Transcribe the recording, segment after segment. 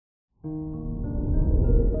Good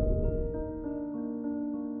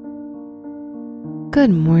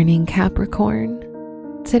morning,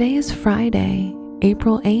 Capricorn. Today is Friday,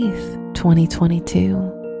 April 8th,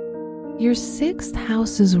 2022. Your 6th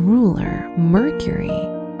house's ruler, Mercury,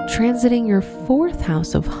 transiting your 4th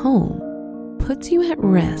house of home, puts you at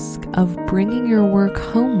risk of bringing your work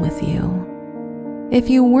home with you. If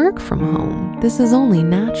you work from home, this is only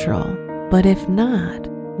natural, but if not,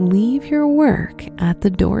 leave your work at the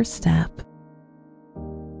doorstep.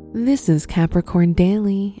 This is Capricorn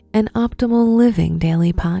Daily, an optimal living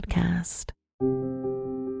daily podcast.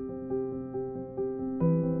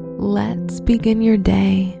 Let's begin your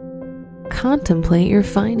day. Contemplate your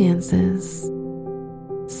finances.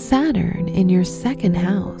 Saturn in your 2nd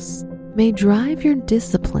house may drive your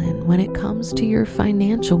discipline when it comes to your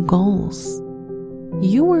financial goals.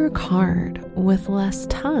 You work hard with less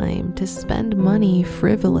time to spend money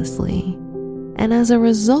frivolously, and as a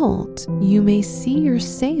result, you may see your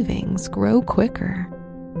savings grow quicker.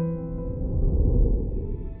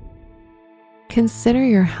 Consider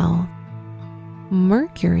your health.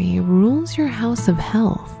 Mercury rules your house of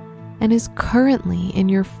health and is currently in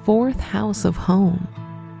your 4th house of home,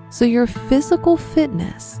 so your physical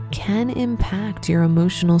fitness can impact your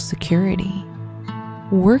emotional security.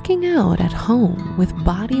 Working out at home with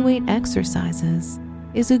bodyweight exercises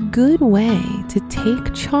is a good way to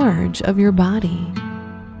take charge of your body.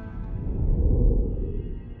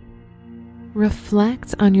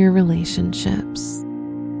 Reflect on your relationships.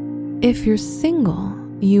 If you're single,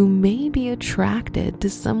 you may be attracted to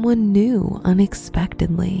someone new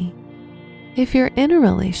unexpectedly. If you're in a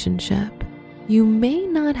relationship, you may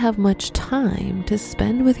not have much time to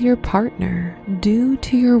spend with your partner due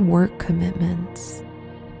to your work commitments.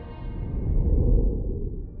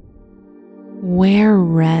 Wear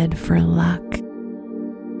red for luck.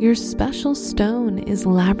 Your special stone is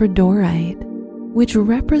labradorite, which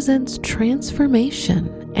represents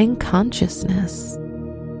transformation and consciousness.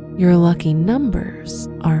 Your lucky numbers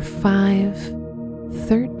are 5,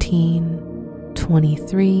 13,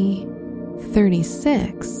 23,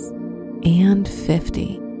 36, and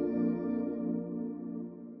 50.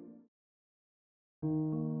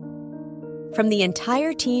 From the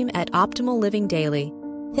entire team at Optimal Living Daily,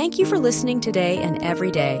 thank you for listening today and every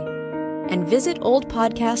day. And visit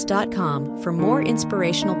oldpodcast.com for more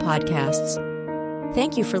inspirational podcasts.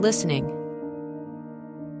 Thank you for listening.